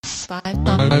Five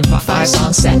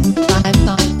song set.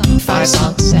 Five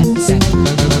song set.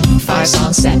 Five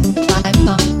song set.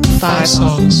 Five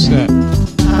song set.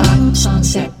 Five song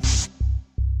set.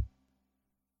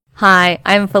 Hi,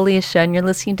 I'm Felicia, and you're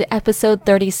listening to episode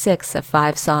 36 of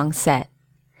 5 Song Set.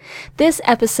 This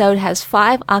episode has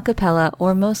 5 a cappella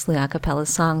or mostly a cappella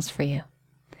songs for you.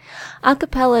 A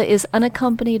cappella is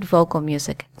unaccompanied vocal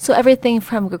music, so everything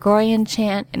from Gregorian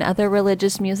chant and other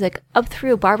religious music up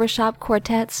through barbershop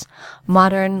quartets,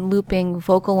 modern looping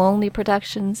vocal-only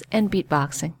productions, and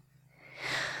beatboxing.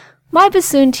 My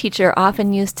bassoon teacher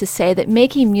often used to say that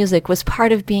making music was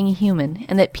part of being human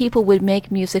and that people would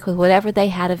make music with whatever they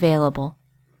had available.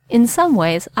 In some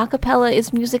ways, a cappella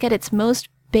is music at its most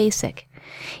basic,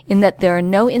 in that there are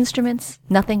no instruments,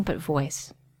 nothing but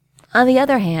voice. On the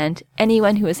other hand,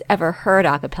 anyone who has ever heard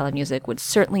a cappella music would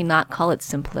certainly not call it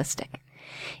simplistic.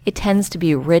 It tends to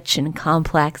be rich and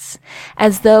complex,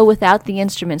 as though without the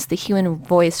instruments the human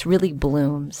voice really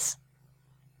blooms.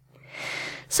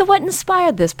 So what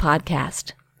inspired this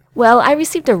podcast? Well, I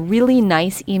received a really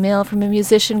nice email from a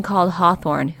musician called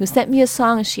Hawthorne who sent me a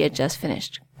song she had just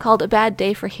finished, called A Bad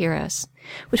Day for Heroes,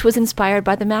 which was inspired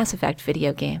by the Mass Effect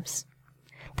video games.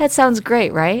 That sounds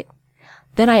great, right?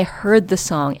 Then I heard the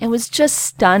song and was just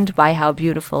stunned by how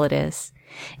beautiful it is.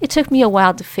 It took me a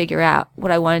while to figure out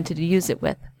what I wanted to use it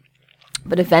with,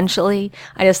 but eventually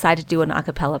I decided to do an a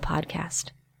cappella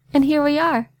podcast. And here we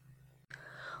are.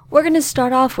 We're going to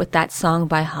start off with that song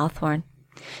by Hawthorne.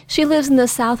 She lives in the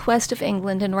southwest of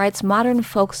England and writes modern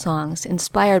folk songs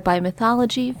inspired by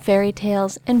mythology, fairy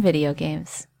tales, and video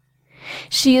games.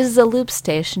 She uses a loop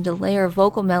station to layer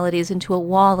vocal melodies into a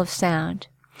wall of sound.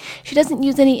 She doesn't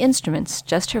use any instruments,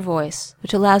 just her voice,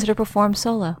 which allows her to perform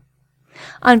solo.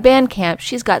 On Bandcamp,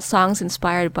 she's got songs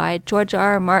inspired by George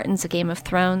R.R. Martin's A Game of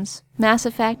Thrones, Mass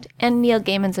Effect, and Neil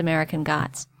Gaiman's American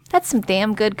Gods. That's some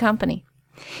damn good company.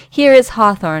 Here is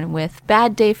Hawthorne with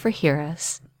Bad Day for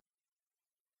Heroes.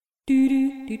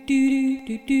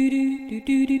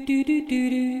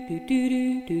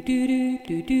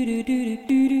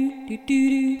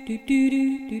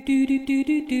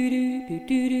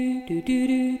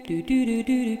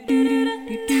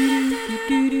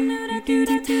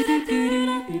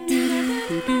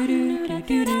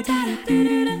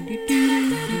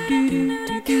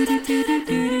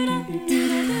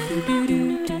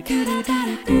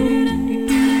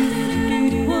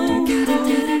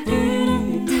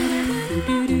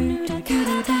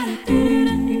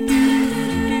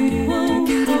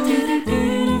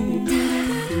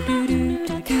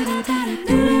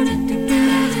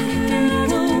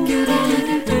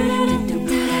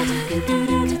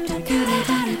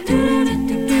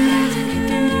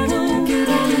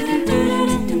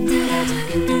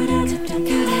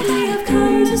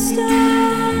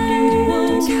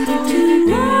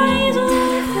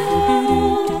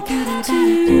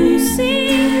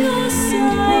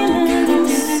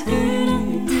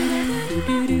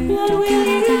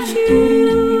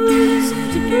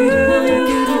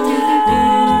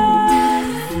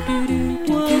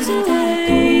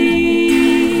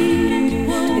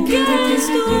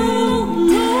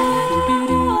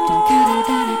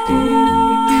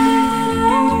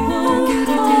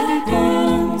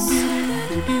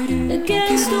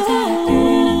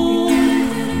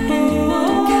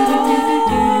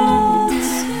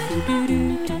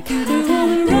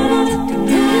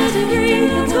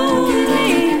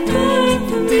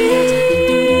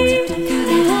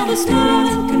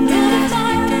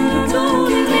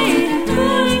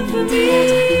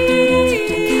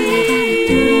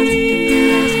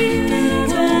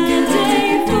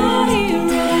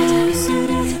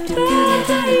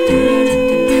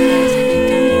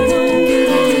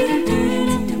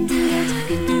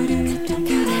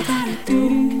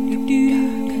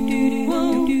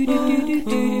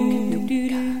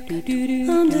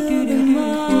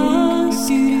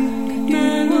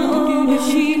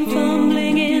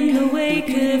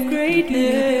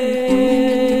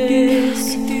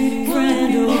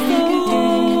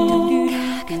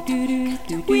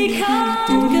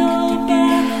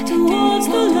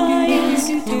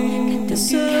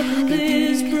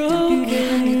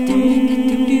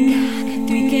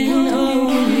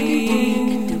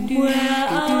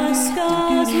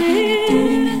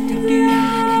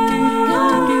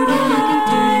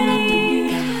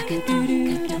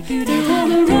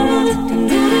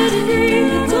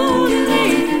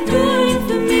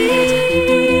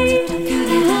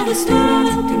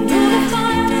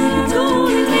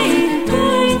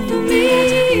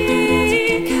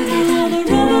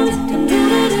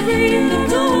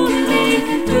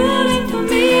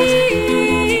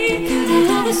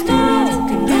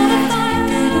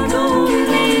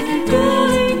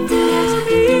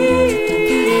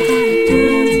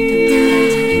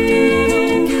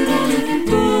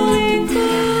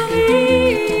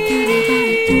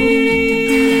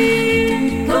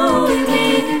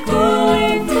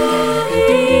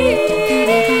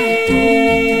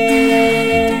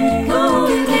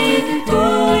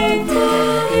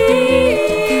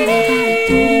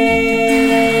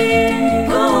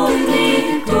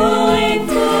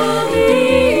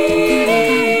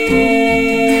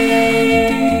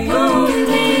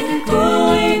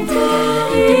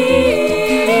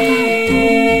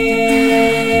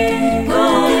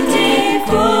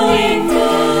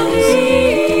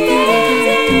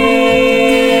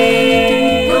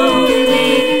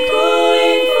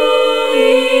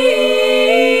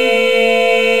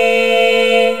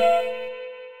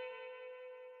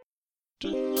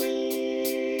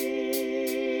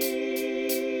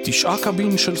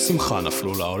 מכבים של שמחה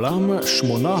נפלו לעולם,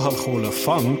 8 הלכו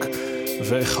לפאנק,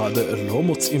 ואחד לא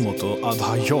מוצאים אותו עד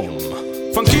היום.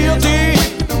 פאנקי אותי,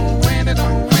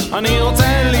 אני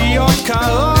רוצה להיות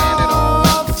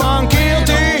קרוב. פאנקי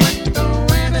אותי,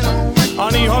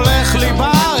 אני הולך לי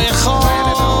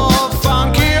ברחוב.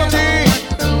 פאנקי אותי,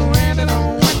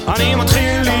 אני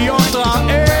מתחיל להיות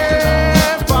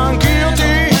רעב. פאנקי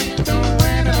אותי,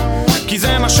 כי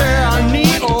זה מה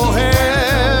שאני אוהב.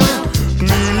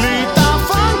 תני לי את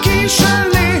הפאנקי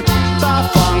שלי, את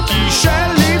הפאנקי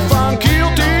שלי. פאנקי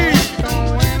אותי,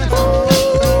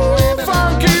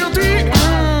 פאנקי אותי.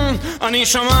 אני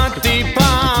שמעתי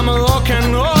פעם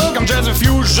רוק'נ'רול, גם ג'אז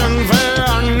ופיוז'ן,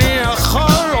 ואני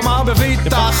יכול לומר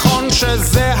בביטחון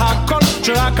שזה הכל,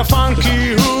 שרק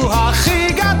הפאנקי הוא הכי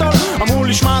גדול. אמרו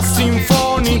לי שמע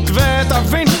סימפונית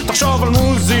ותבין, תחשוב על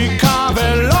מוזיקה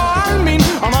ולא על מין.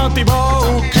 אמרתי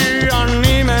בואו כי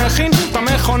אני מכין את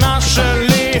המכונה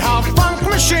שלי, הפאנק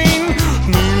משין.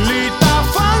 תני לי את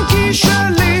הפאנקי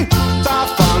שלי, את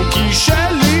הפאנקי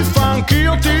שלי. פאנקי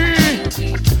אותי,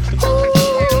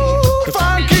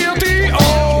 פאנקי אותי,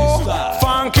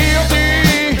 פאנקי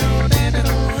אותי.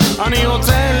 אני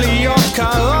רוצה להיות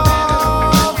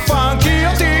קרוב. פאנקי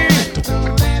אותי,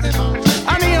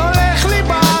 אני הולך לי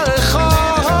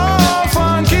ברחוב.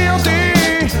 פאנקי אותי,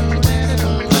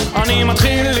 אני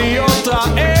מתחיל להיות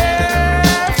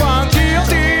רעב. פאנקי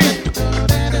אותי,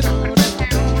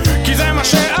 כי זה מה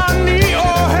שאני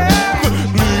אוהב.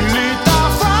 תני לי את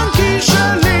הפאנקי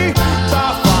שלי, את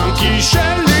הפאנקי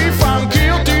שלי.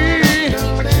 פאנקי אותי,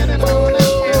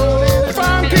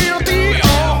 פאנקי אותי,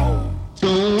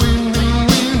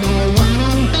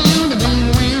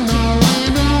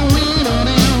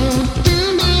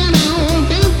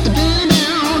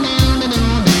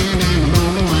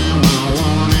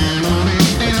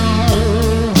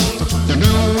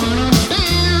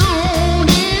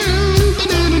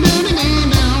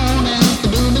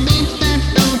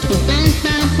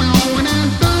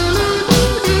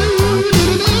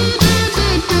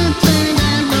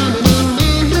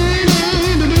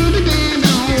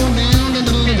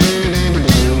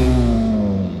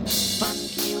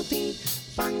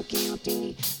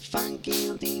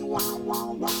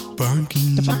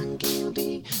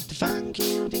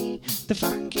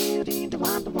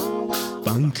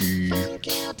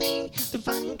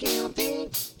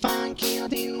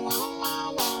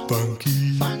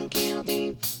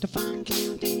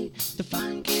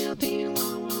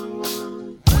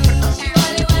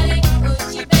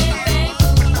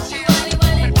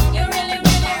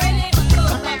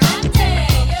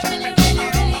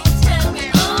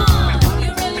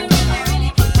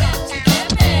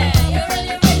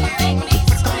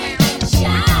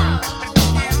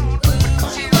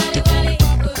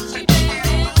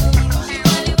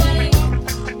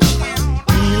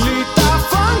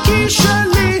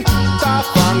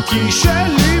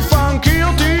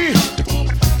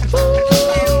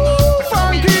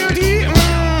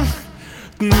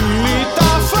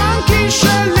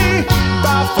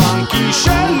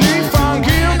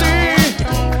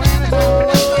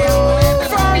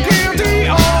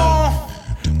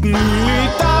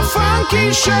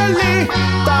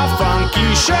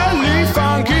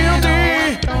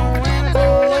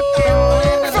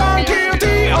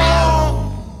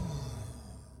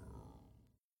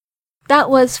 That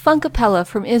was Funkapella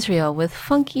from Israel with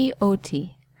Funky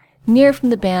Oti. Nir from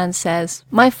the band says,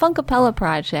 "My Funkapella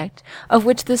project, of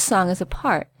which this song is a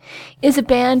part, is a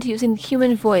band using the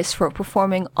human voice for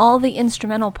performing all the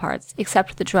instrumental parts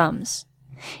except the drums.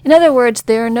 In other words,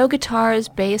 there are no guitars,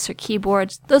 bass, or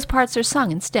keyboards. Those parts are sung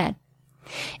instead.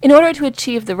 In order to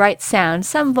achieve the right sound,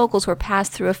 some vocals were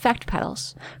passed through effect pedals.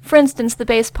 For instance,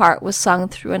 the bass part was sung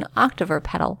through an octaver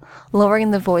pedal, lowering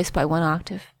the voice by 1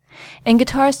 octave. And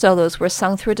guitar solos were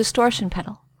sung through a distortion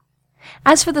pedal.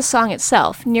 As for the song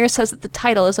itself, Nir says that the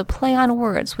title is a play on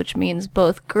words, which means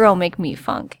both Girl Make Me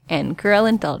Funk and Girl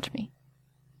Indulge Me."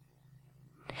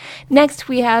 Next,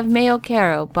 we have Meo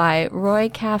Caro by Roy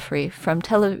Caffrey from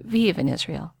Tel Aviv in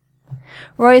Israel.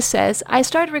 Roy says, "I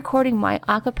started recording my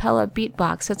a cappella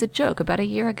beatbox as a joke about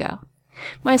a year ago.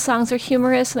 My songs are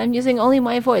humorous and I'm using only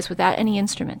my voice without any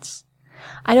instruments.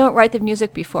 I don't write the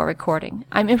music before recording.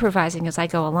 I'm improvising as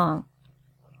I go along."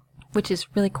 Which is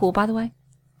really cool, by the way.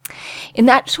 In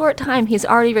that short time, he's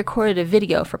already recorded a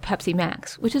video for Pepsi Max,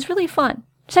 which is really fun.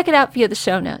 Check it out via the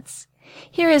show notes.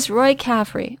 Here is Roy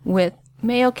Caffrey with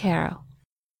Meo Caro.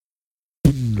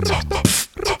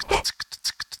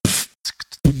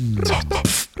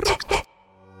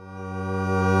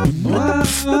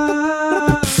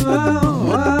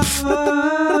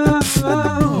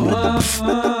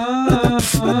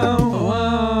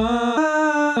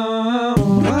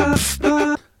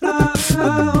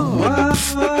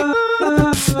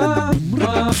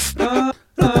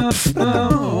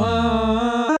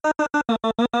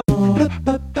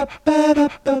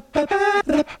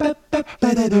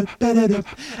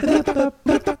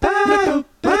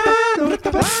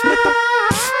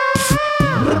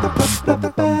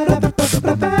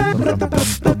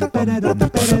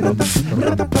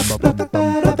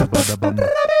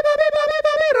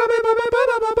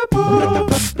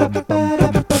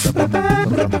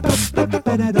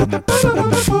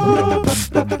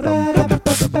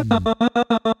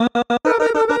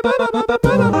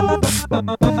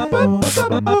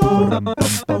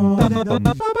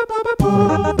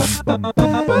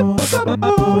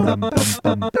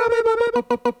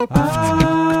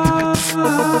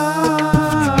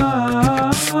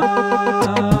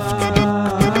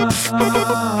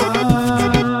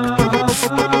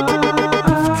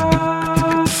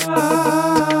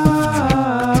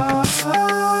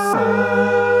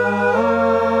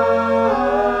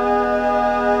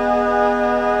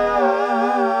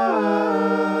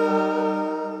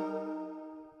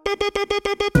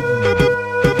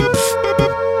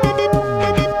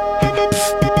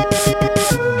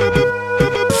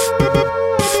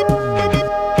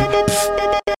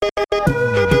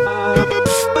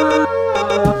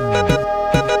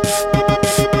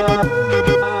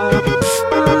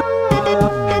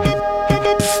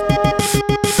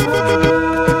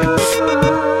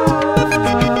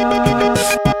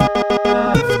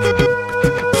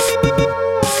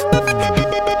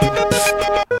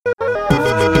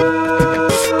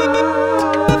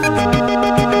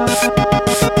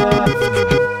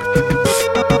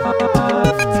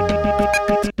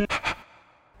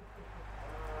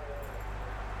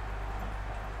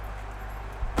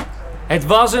 Het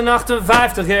was in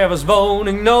 58, er was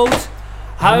woningnood.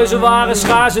 Huizen waren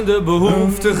schaars en de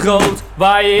behoefte groot.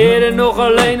 Waar je eerder nog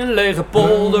alleen een lege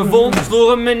polder vond,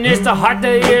 sloeg een minister hard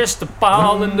de eerste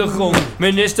paal in de grond.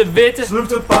 Minister Witte sloeg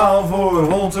de paal voor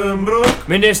Holtenbroek.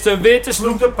 Minister Witte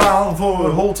sloeg de paal voor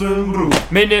Holtenbroek.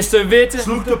 Minister Witte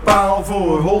sloeg de paal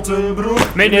voor Holtenbroek.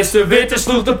 Minister Witte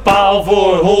sloeg de paal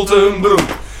voor Holtenbroek.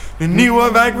 De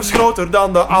nieuwe wijk was groter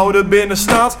dan de oude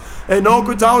binnenstad. En ook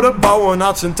het oude bouwen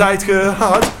had zijn tijd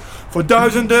gehad. Voor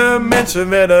duizenden mensen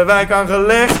werd de wijk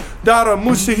aangelegd. Daarom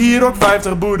moesten hier ook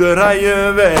 50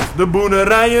 boerderijen weg. De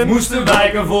boerderijen moesten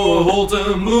wijken voor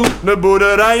Holtenbroek. De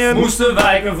boerderijen moesten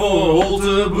wijken voor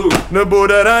Holtenbroek. De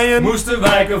boerderijen moesten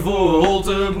wijken voor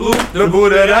Holtenbroek. De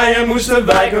boerderijen moesten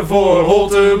wijken voor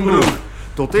Holtenbroek.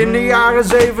 Tot in de jaren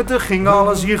 70 ging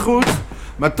alles hier goed.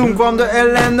 Maar toen kwam de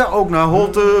ellende ook naar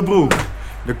Holtenbroek.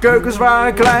 De keukens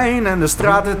waren klein en de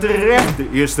straten terecht. De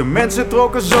eerste mensen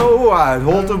trokken zo uit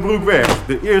Holtenbroek weg.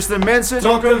 De eerste mensen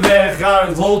trokken weg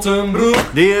uit Holtenbroek.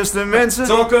 De eerste mensen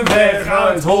trokken weg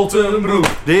uit Holtenbroek.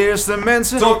 De eerste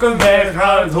mensen trokken weg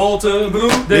uit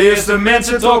Holtenbroek. De eerste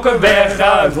mensen trokken weg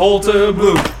uit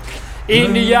Holtenbroek.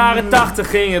 In de jaren 80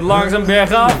 ging het langzaam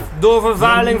bergaf. Door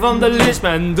vervuiling, vandalisme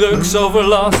en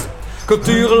drugsoverlast.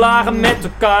 Culturen lagen met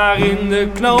elkaar in de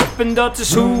knoop. En dat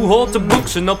is hoe Holtenbroek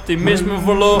zijn optimisme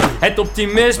verloor. Het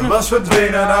optimisme was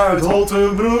verdwenen uit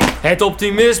Holtenbroek. Het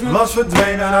optimisme was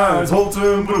verdwenen uit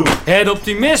Holtenbroek. Het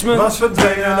optimisme was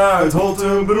verdwenen uit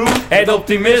Holtenbroek. Het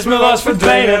optimisme was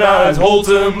verdwenen uit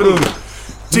Holtenbroek.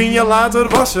 10 jaar later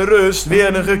was er rust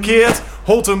weer gekeerd.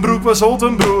 Holtenbroek was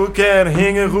Holtenbroek en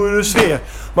hing een goede sfeer.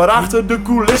 Maar achter de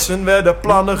coulissen werden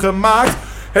plannen gemaakt.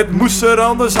 Het moest er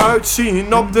anders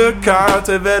uitzien op de kaart.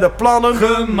 Er werden plannen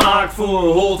gemaakt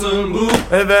voor Holtenbroek.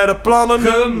 Er werden plannen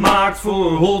gemaakt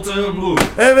voor Holtenbroek.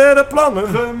 Er werden plannen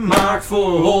gemaakt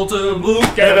voor Holtenbroek.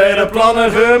 Er werden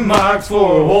plannen gemaakt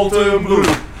voor Holtenbroek.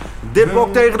 Dit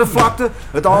blok tegen de vlakte,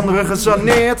 het andere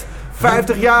gesaneerd.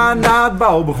 50 jaar na het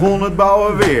bouwen begon het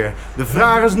bouwen weer. De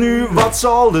vraag is nu, wat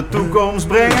zal de toekomst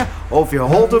brengen? Of je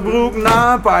Holtenbroek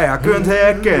na een paar jaar kunt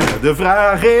herkennen. De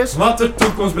vraag is, wat de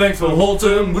toekomst brengt voor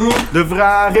Holtenbroek. De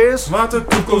vraag is, wat de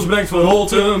toekomst brengt voor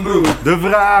Holtenbroek. De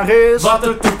vraag is, wat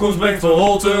de toekomst brengt voor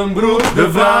Holtenbroek.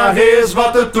 De vraag is,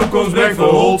 wat de toekomst brengt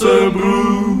voor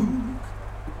Holtenbroek.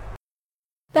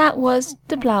 That was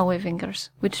the Blauwe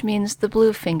Vingers, which means the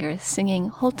Blue Fingers,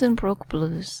 singing Holtenbroek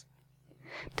Blues.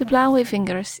 De Blauwe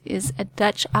Vingers is a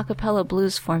Dutch a cappella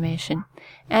blues formation,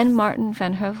 and Martin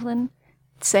van Heuvelen,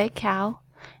 Tse Kou,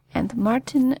 and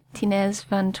Martin Tinez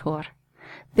van Tor.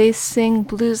 They sing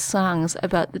blues songs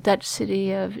about the Dutch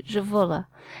city of Zwolle,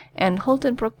 and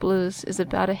Holtenbroek Blues is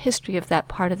about a history of that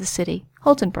part of the city,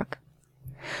 Holtenbroek.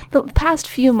 The past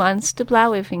few months, De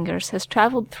Blauwe Vingers has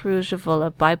traveled through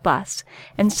Zwolle by bus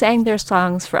and sang their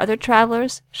songs for other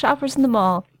travelers, shoppers in the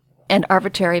mall, and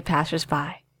arbitrary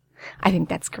passers-by. I think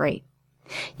that's great.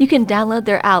 You can download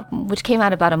their album, which came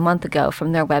out about a month ago,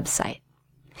 from their website.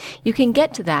 You can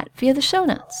get to that via the show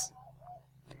notes.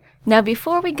 Now,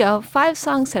 before we go, 5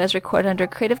 Song Set is recorded under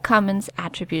Creative Commons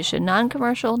Attribution,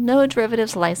 Non-Commercial, No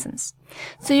Derivatives license,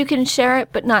 so you can share it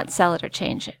but not sell it or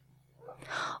change it.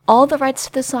 All the rights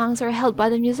to the songs are held by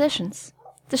the musicians.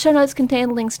 The show notes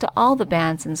contain links to all the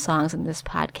bands and songs in this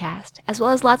podcast, as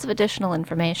well as lots of additional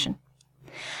information.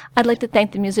 I'd like to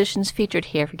thank the musicians featured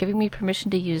here for giving me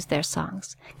permission to use their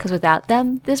songs, because without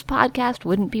them, this podcast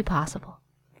wouldn't be possible.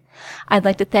 I'd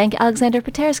like to thank Alexander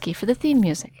Petersky for the theme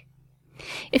music.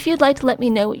 If you'd like to let me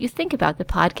know what you think about the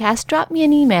podcast, drop me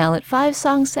an email at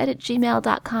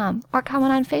 5songset@gmail.com or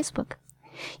comment on Facebook.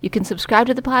 You can subscribe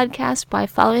to the podcast by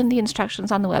following the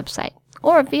instructions on the website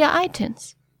or via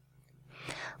iTunes.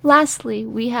 Lastly,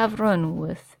 we have Run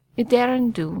with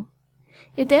Ideren Du.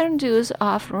 Ideren Du is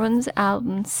off Run's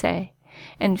album Se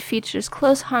and features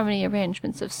close harmony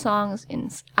arrangements of songs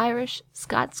in Irish,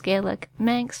 Scots Gaelic,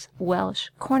 Manx, Welsh,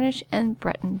 Cornish, and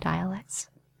Breton dialects.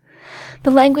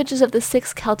 The languages of the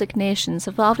 6 Celtic nations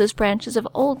evolved as branches of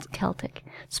Old Celtic,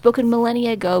 spoken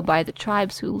millennia ago by the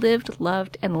tribes who lived,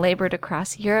 loved, and labored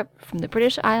across Europe from the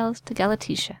British Isles to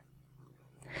Galatia.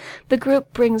 The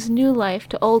group brings new life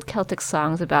to old Celtic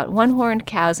songs about one-horned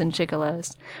cows and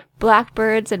gigolos,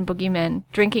 blackbirds and boogeymen,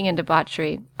 drinking and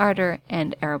debauchery, ardor,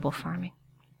 and arable farming.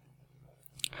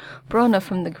 Brona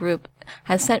from the group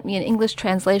has sent me an English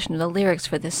translation of the lyrics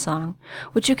for this song,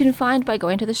 which you can find by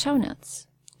going to the show notes.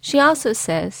 She also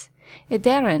says,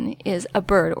 Ideren is a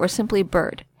bird or simply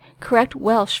bird. Correct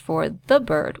Welsh for the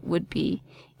bird would be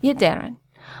Yideren,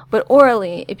 but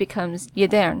orally it becomes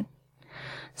Yidern.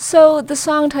 So the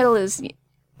song title is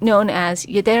known as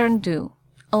Ideren Du,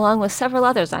 along with several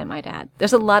others I might add.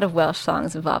 There's a lot of Welsh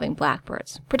songs involving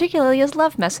blackbirds, particularly as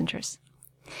love messengers.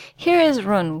 Here is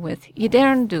Run with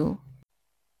Ideren Du.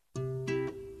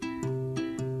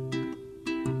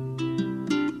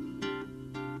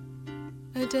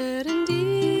 Ideren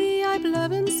di I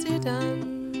blöven sidan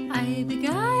I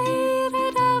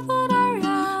begeir af vår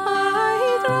arja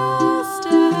I drost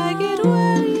I get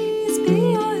well is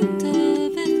beyond the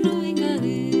flowing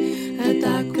a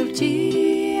dakur chi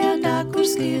a dakur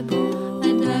skibo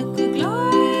a dakur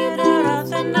gloira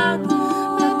rafenago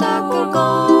a dakur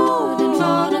golden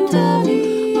foreign tavi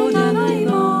o den I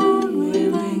on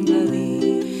willing gully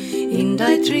in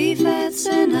thy tree fets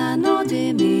and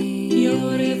anodemi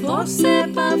Jure fosse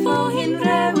pa få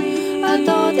hindrewi A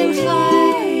dod en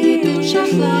fly Du ska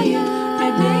flya A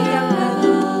beja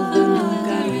melden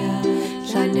Ungarja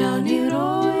Shanjan I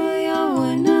roja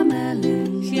Unna melden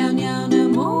Shanjan I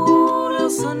mor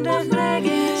Och sunda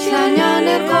fräge Shanjan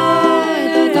I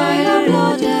kod Och daila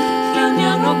blåde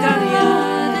Shanjan och garja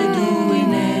Det du I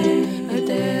ne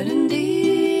Ideren di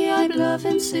I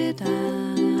blöven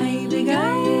sidan I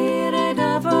begeir I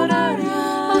da vår arja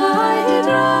I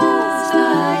drost I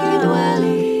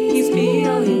dwelli I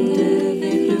spio inte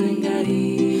de flungari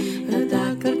A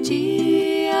dakur chi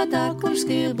A dakur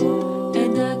skilbo A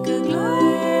dakur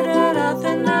gloira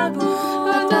rafenago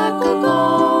A dakur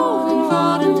goven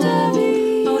foreign tavi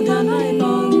O dan I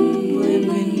bon When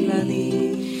wingladi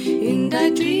In thy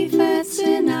tree fets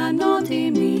in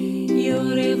anotimi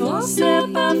Jure vosse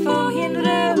pa få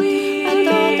hindrewi A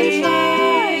dod fly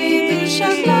Du ska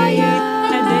flya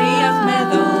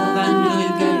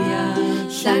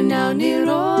Shanjan I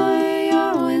roja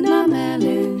Unna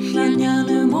melden Shanjan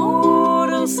I mor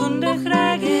Och sunda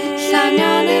fräge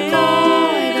Shanjan I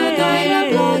kod Och daila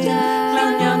blåde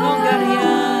Shanjan och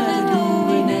garja Det du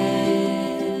I ne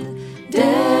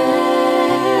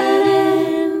Deren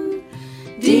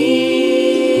Di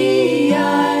I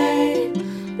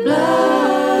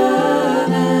blöven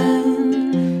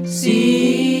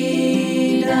Sidan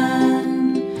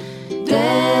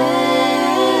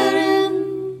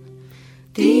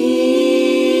Di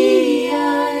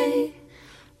I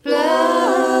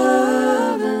blöven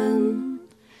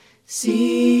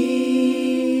sidan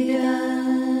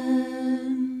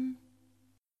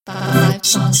 5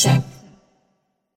 Song Set.